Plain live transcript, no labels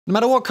No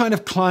matter what kind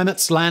of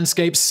climates,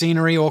 landscapes,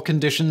 scenery, or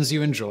conditions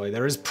you enjoy,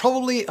 there is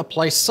probably a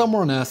place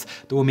somewhere on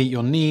Earth that will meet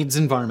your needs,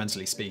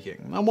 environmentally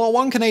speaking. And while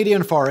one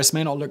Canadian forest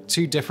may not look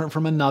too different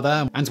from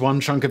another, and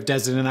one chunk of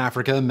desert in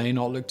Africa may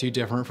not look too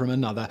different from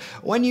another,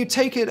 when you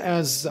take it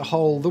as a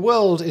whole, the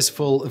world is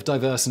full of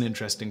diverse and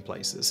interesting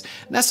places.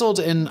 Nestled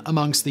in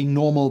amongst the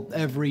normal,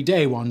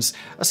 everyday ones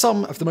are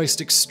some of the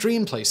most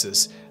extreme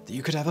places that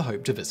you could ever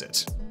hope to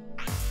visit.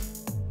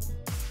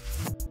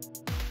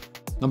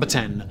 Number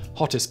 10.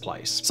 Hottest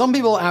place. Some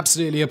people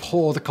absolutely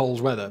abhor the cold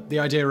weather. The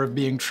idea of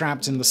being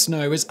trapped in the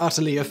snow is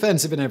utterly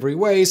offensive in every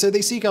way, so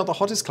they seek out the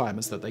hottest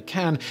climates that they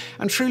can.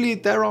 And truly,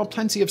 there are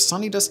plenty of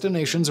sunny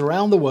destinations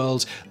around the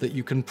world that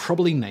you can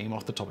probably name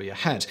off the top of your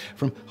head.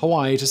 From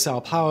Hawaii to Sao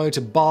Paulo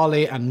to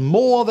Bali and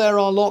more, there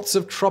are lots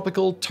of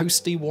tropical,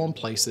 toasty, warm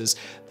places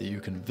that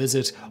you can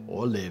visit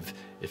or live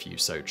if you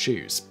so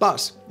choose.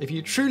 But if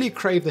you truly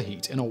crave the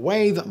heat in a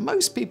way that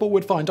most people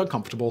would find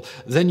uncomfortable,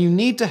 then you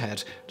need to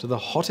head to the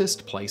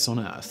hottest place on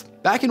Earth.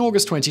 Back in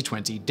August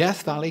 2020,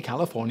 Death Valley,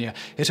 California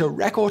hit a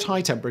record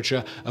high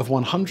temperature of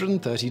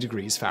 130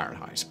 degrees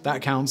Fahrenheit.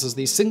 That counts as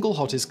the single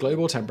hottest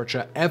global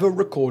temperature ever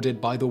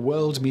recorded by the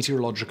World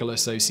Meteorological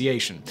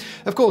Association.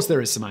 Of course,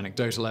 there is some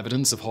anecdotal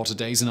evidence of hotter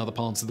days in other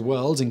parts of the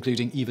world,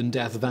 including even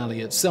Death Valley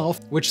itself,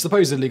 which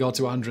supposedly got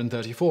to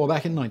 134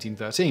 back in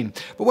 1913.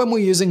 But when we're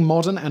using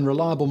modern and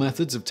reliable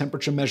methods of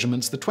temperature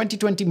measurements, the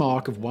 2020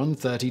 mark of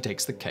 130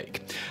 takes the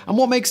cake. And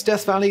what makes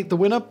Death Valley the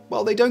winner?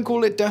 Well, they don't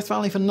call it Death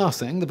Valley for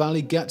nothing. The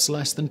valley gets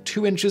less than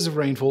 2 inches of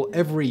rainfall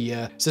every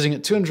year, sitting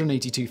at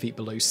 282 feet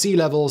below sea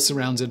level,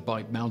 surrounded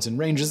by mountain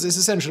ranges. It's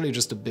essentially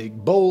just a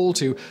big bowl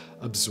to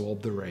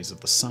absorb the rays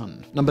of the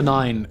sun. Number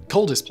 9.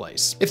 Coldest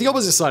place. If the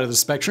opposite side of the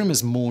spectrum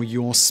is more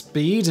your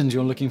speed and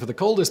you're looking for the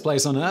coldest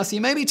place on Earth,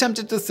 you may be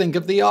tempted to think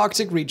of the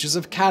Arctic reaches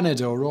of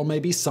Canada or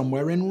maybe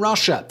somewhere in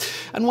Russia.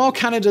 And while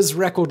Canada's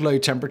record low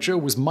temperature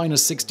was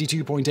minus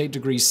 62.8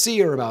 degrees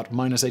C or about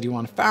minus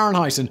 81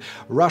 Fahrenheit, and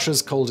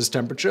Russia's coldest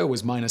temperature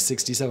was minus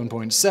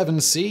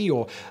 67.7 C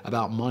or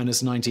about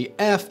minus 90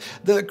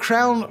 F, the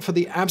crown for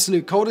the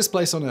absolute coldest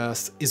place on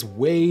Earth is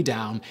way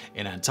down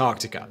in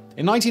Antarctica.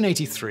 In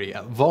 1983,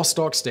 at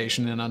Vostok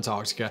Station in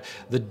Antarctica,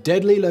 the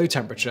deadly low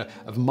temperature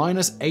of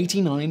minus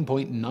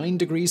 89.9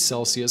 degrees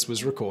Celsius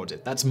was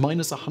recorded. That's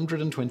minus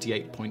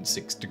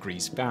 128.6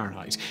 degrees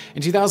Fahrenheit.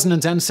 In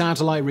 2010,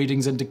 satellite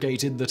readings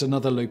indicated that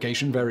another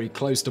location very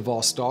close to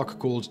Vostok,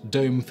 called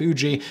Dome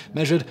Fuji,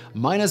 measured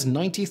minus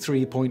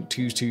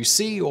 93.22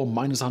 C or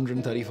minus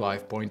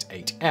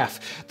 135.8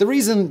 F. The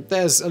reason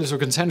there's a little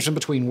contention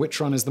between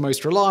which one is the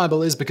most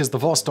reliable is because the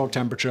Vostok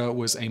temperature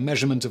was a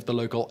measurement of the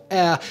local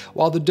air,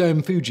 while the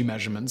Dome Fuji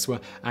measurements were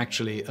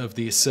actually of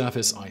the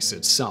surface ice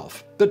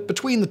itself. But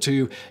between the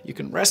two, you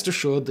can rest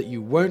assured that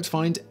you won't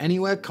find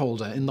anywhere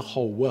colder in the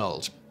whole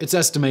world. It's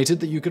estimated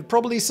that you could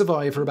probably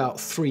survive for about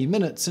 3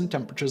 minutes in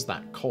temperatures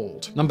that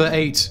cold. Number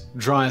 8.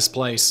 Driest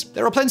place.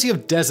 There are plenty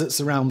of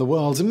deserts around the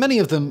world, and many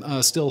of them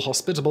are still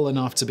hospitable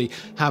enough to be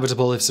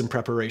habitable if some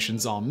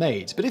preparations are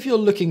made. But if you're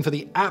looking for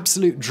the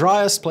absolute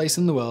driest place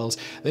in the world,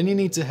 then you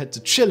need to head to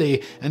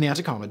Chile and the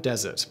Atacama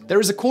Desert. There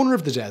is a corner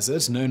of the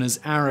desert, known as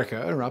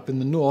Arica, up in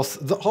the north,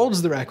 that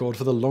holds the record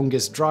for the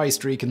longest dry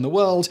streak in the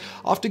world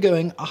after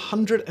going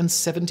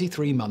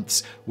 173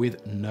 months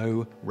with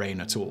no rain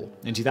at all.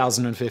 In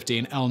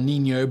 2015, El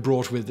Niño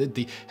brought with it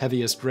the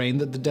heaviest rain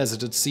that the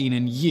desert had seen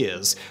in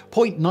years.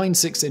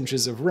 0.96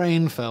 inches of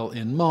rain fell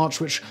in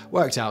March, which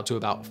worked out to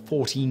about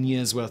 14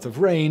 years worth of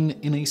rain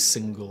in a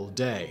single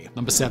day.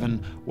 Number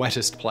 7.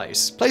 Wettest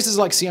place. Places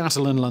like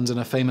Seattle and London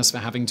are famous for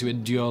having to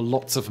endure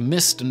lots of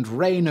mist and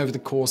rain over the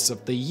course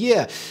of the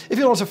year. If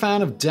you're not a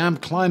fan of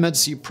damp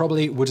climates, you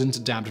probably wouldn't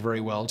adapt very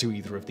well to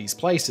either of these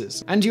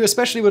places. And you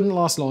especially wouldn't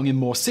last long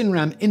in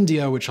Mawsynram,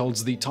 India, which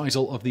holds the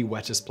title of the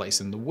wettest place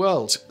in the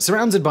world.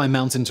 Surrounded by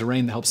mountain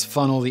terrain that helps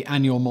funnel the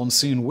annual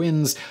monsoon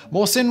winds,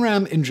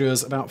 Mawsynram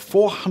endures about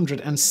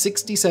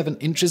 467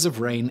 inches of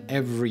rain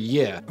every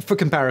year. For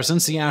comparison,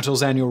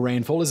 Seattle's annual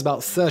rainfall is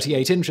about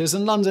 38 inches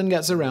and London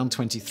gets around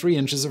 23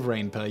 inches of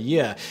rain per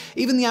year.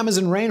 Even the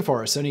Amazon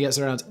rainforest only gets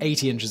around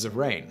 80 inches of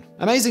rain.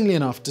 Amazingly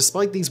enough,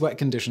 despite these wet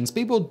conditions,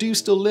 people do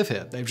still live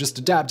here. They've just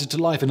adapted to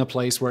life in a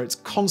place where it's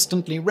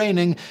constantly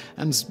raining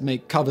and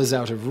make covers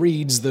out of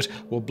reeds that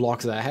will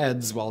block their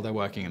heads while they're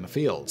working in the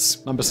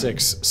fields. Number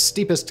 6.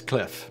 Steepest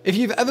cliff. If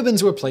you've ever been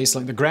to a place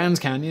like the Grand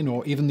Canyon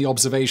or even the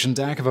observation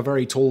deck of a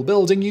very tall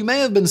building, you may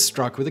have been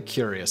struck with a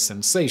curious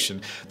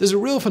sensation. There's a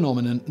real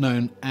phenomenon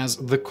known as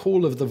the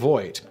call of the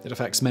void. It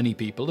affects many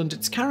people and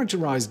it's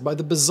characterized by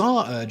the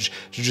bizarre urge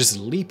to just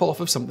leap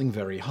off of something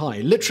very high,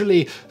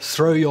 literally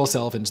throw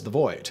yourself into the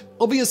void.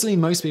 Obviously,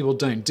 most people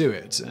don't do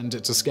it, and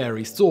it's a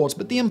scary thought,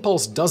 but the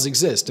impulse does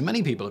exist and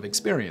many people have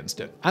experienced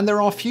it. And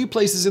there are few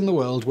places in the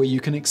world where you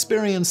can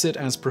experience it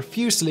as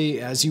profusely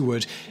as you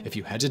would if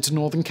you headed to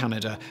northern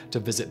Canada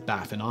to visit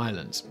Baffin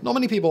Island. Not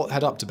many people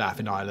head up to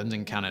Baffin Island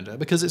in Canada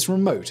because it's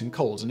remote and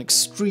cold and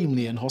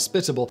extremely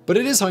inhospitable, but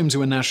it is home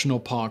to a national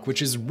park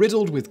which is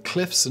riddled with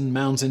cliffs and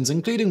mountains,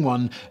 including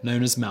one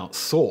known as Mount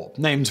Thor.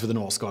 Named for the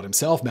Norse god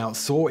himself, Mount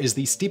Thor is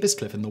the steepest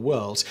cliff in the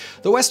world.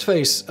 The west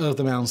face of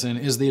the mountain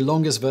is the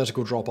longest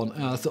vertical drop on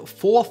Earth at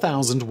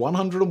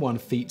 4,101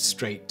 feet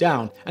straight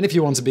down. And if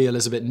you want to be a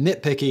little bit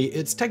nitpicky,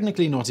 it's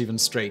technically not even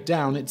straight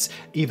down, it's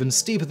even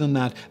steeper than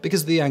that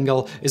because the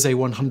angle is a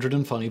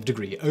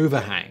 105-degree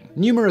overhang.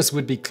 Numerous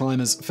would-be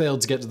climbers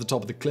failed to get to the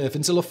top of the cliff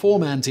until a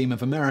four-man team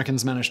of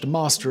Americans managed to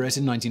master it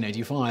in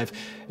 1985.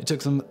 It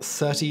took them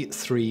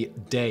 33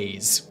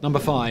 days. Number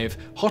 5.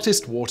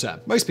 Hottest water.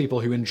 Most people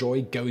who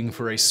enjoy going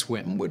for a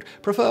swim would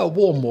prefer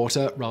warm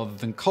water rather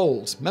than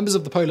cold. Members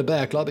of the Polar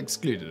Bear Club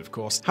excluded, of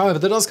course. However,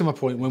 there does come a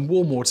point when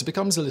warm water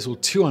becomes a little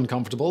too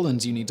uncomfortable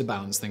and you need to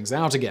balance things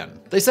out again.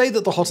 They say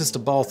that the hottest a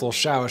bath or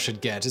shower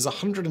should get is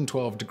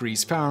 112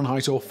 degrees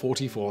Fahrenheit or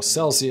 44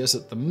 Celsius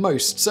at the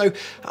most. So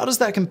how does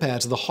that compare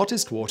to the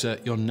hottest water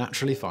you'll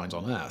naturally find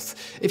on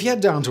Earth? If you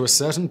head down to a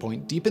certain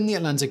point deep in the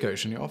Atlantic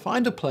Ocean, you'll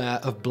find a pair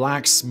of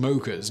black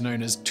smokers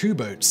known as Two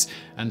Boats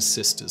and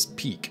Sisters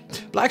Peak.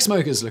 Black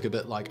smokers look a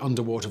bit like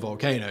underwater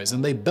volcanoes,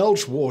 and they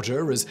belch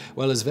water as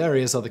well as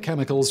various other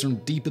chemicals from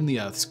deep in the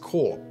Earth's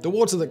core. The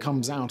water that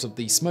comes out of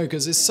the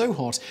smokers is so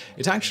hot,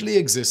 it actually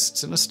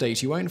exists in a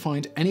state you won't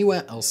find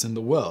anywhere else in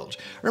the world.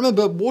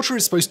 Remember, water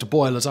is supposed to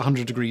boil at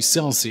 100 degrees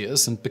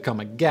Celsius and become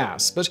a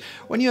gas, but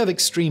when you have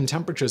extreme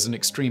temperatures and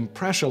extreme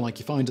pressure like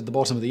you find at the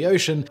bottom of the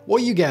ocean,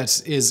 what you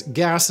get is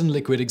gas and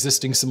liquid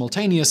existing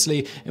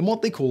simultaneously in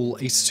what they call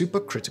a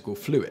supercritical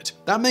fluid.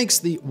 That makes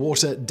the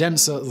water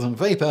denser than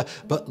vapor,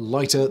 but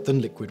lighter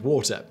than liquid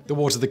water. The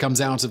water that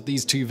comes out of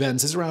these two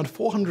vents is around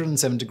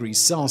 407 degrees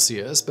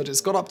Celsius, but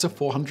it's got up to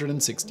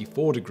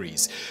 464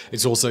 degrees.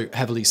 It's also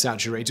heavily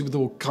saturated with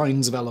all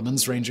kinds of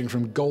elements ranging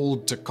from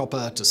gold to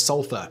copper to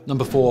sulfur.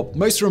 Number 4.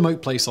 Most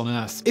remote place on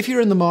Earth. If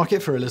you're in the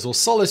market for a little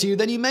solitude,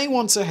 then you may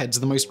want to head to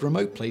the most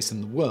remote place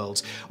in the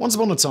world. Once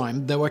upon a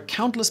time, there were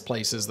countless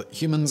places that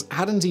humans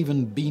hadn't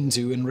even been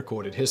to in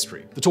recorded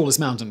history. The tallest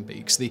mountain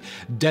peaks, the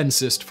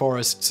densest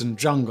forests and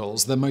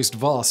jungles, the most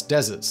vast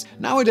deserts.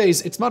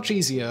 Nowadays, it's much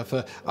easier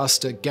for us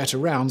to get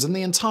around, and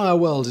the entire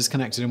world is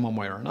connected in one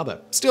way or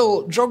another.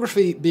 Still,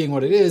 geography being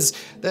what it is,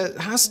 there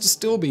has to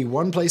still be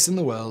one place in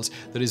the world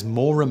that is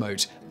more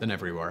remote than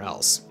everywhere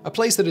else. A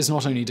place that is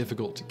not only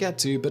difficult to get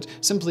to, but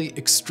simply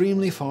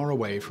extremely far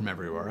away from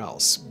everywhere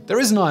else. There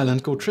is an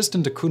island called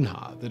Tristan da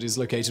Cunha that is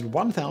located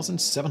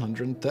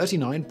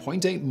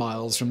 1,739.8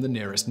 miles from the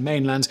nearest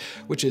mainland,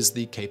 which is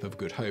the Cape of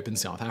Good Hope in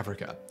South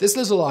Africa. This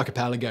little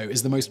archipelago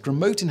is the most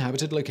remote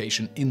inhabited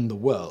location in the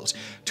world.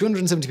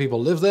 270 people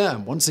live there,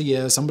 and once a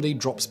year somebody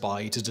drops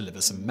by to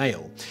deliver some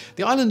mail.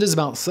 The island is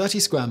about 30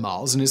 square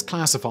miles and is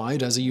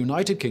classified as a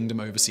United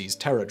Kingdom overseas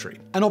territory.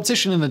 An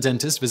optician and a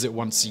dentist visit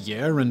once a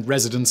year, and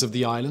residents of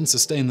the island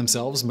sustain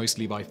themselves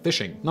mostly by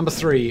fishing. Number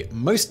 3.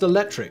 Most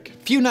electric.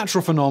 Few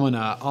natural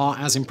phenomena are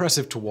as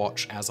impressive to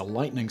watch as a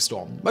lightning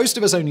storm. Most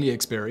of us only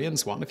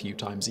experience one a few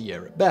times a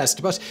year at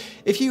best, but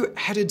if you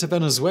headed to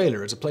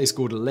Venezuela at a place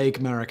called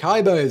Lake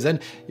Maracaibo, then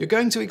you're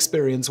going to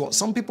experience what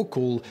some people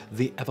call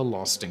the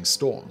everlasting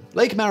storm.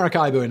 Lake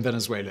Maracaibo in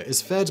Venezuela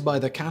is fed by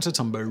the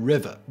Catatumbo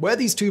River. Where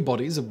these two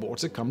bodies of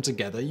water come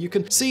together, you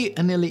can see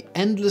a nearly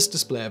endless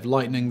display of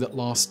lightning that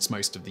lasts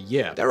most of the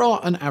year. There are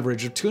an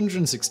average of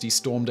 260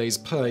 storm days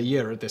per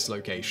year at this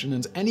location,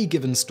 and any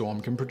given storm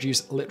can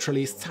produce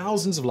literally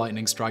thousands of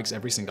lightning strikes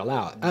every single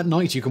hour. At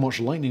night, you can watch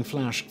lightning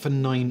flash for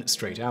 9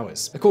 straight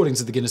hours. According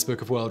to the Guinness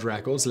Book of World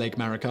Records, Lake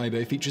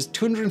Maracaibo features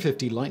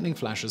 250 lightning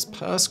flashes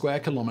per square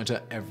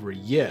kilometer every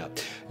year.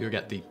 You'll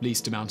get the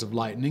least amount of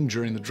lightning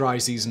during the dry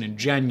season in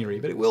January,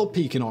 but it will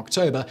peak in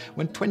October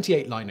when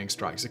 28 lightning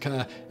strikes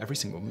occur every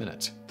single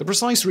minute. The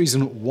precise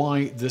reason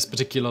why this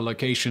particular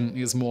location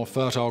is more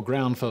fertile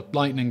ground for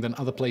lightning than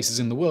other places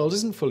in the world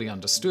isn't fully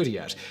understood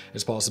yet.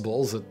 It's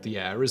possible that the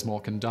air is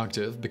more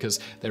conductive because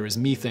there is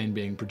methane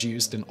being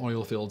produced in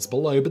oil fields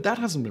below, but that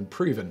hasn't been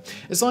proven.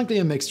 It's likely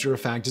a mixture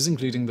of factors,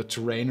 including the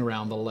terrain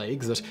around the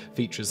lake that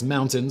features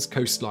mountains,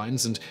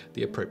 coastlines, and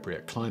the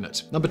appropriate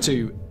climate. Number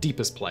 2.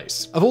 Deepest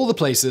place. Of all the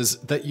places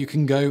that you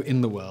can go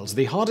in the world,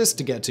 the hardest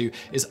to get to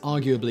is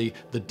arguably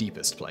the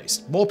deepest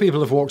place. More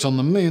people have walked on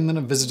the moon than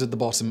have visited the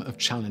bottom of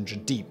Challenger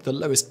Deep, the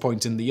lowest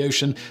point in the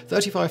ocean,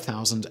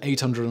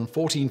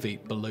 35,814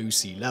 feet below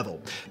sea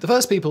level. The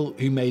first people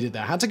who made it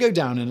there had to go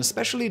down in a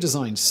specially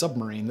designed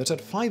submarine that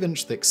had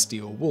 5-inch thick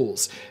steel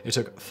walls. It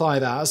took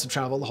 5 hours to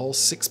travel the whole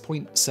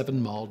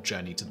 6.7-mile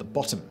journey to the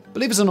bottom.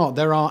 Believe it or not,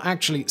 there are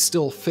actually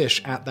still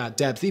fish at that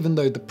depth, even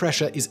though the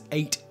pressure is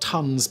 8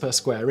 tons per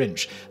square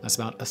inch. That's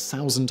about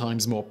 1,000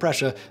 times more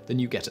pressure than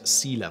you get at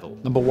sea level.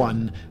 Number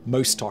 1.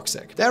 Most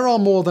toxic. There are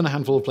more than a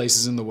handful of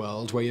places in the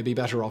world where you'd be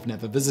better off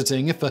never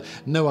visiting, if for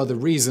no other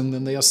reason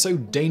than they are so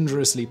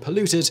dangerously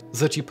polluted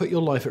that you put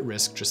your life at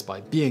risk just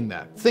by being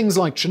there. Things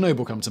like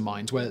Chernobyl come come to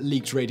mind, where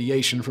leaked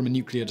radiation from a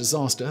nuclear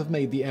disaster have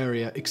made the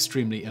area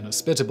extremely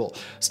inhospitable.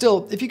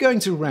 Still, if you're going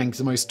to rank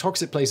the most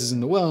toxic places in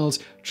the world,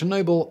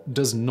 Chernobyl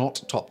does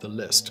not top the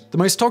list. The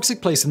most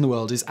toxic place in the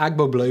world is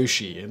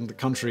Agbobloshi in the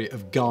country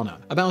of Ghana.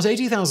 About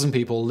 80,000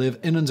 people live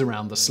in and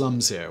around the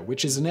slums here,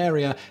 which is an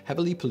area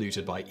heavily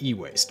polluted by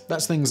e-waste.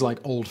 That's things like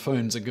old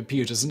phones and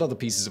computers and other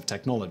pieces of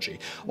technology.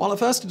 While at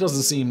first it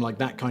doesn't seem like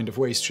that kind of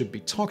waste should be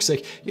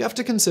toxic, you have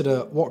to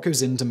consider what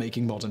goes into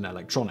making modern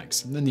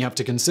electronics. And then you have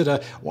to consider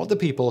what the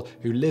people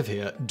who live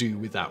here do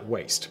with that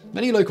waste.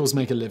 Many locals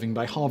make a living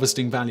by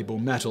harvesting valuable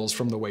metals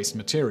from the waste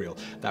material.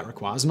 That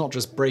requires not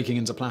just breaking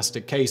into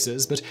plastic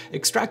cases, but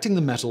extracting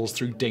the metals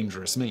through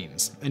dangerous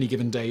means. Any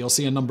given day, you'll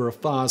see a number of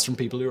fires from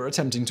people who are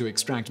attempting to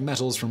extract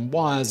metals from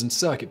wires and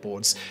circuit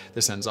boards.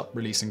 This ends up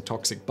releasing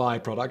toxic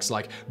byproducts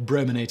like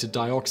brominated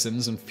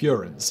dioxins and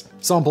furans.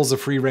 Samples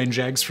of free-range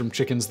eggs from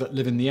chickens that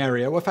live in the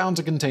area were found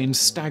to contain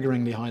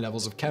staggeringly high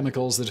levels of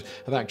chemicals that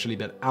have actually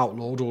been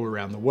outlawed all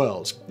around the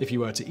world. If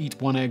you were to eat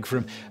one egg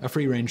from a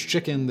free-range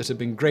chicken that had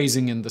been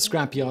grazing in the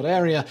scrapyard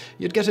area,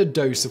 you'd get a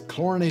dose of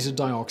chlorinated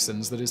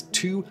dioxins that is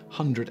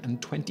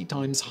 220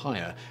 times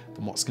higher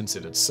than what's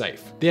considered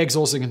safe. The eggs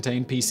also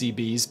contain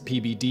PCBs,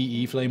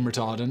 PBDE, flame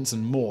retardants,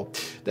 and more.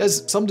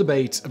 There's some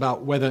debate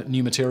about whether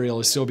new material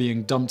is still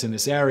being dumped in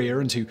this area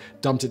and who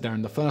dumped it there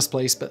in the first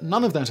place, but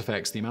none of that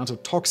affects the amount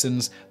of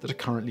toxins that are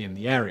currently in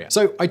the area.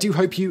 So I do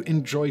hope you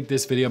enjoyed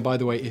this video. By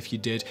the way, if you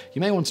did,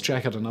 you may want to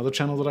check out another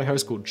channel that I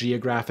host called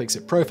Geographics.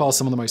 It profiles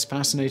some of the most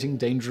fascinating,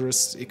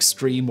 dangerous,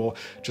 extreme, or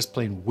just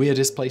plain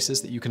weirdest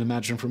places that you can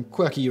imagine, from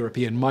quirky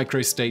European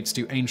microstates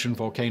to ancient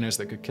volcanoes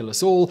that could kill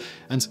us all,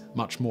 and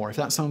much more. If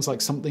that sounds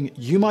like something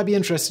you might be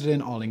interested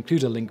in, I'll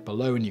include a link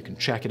below and you can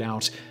check it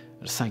out.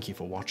 And thank you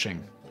for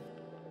watching.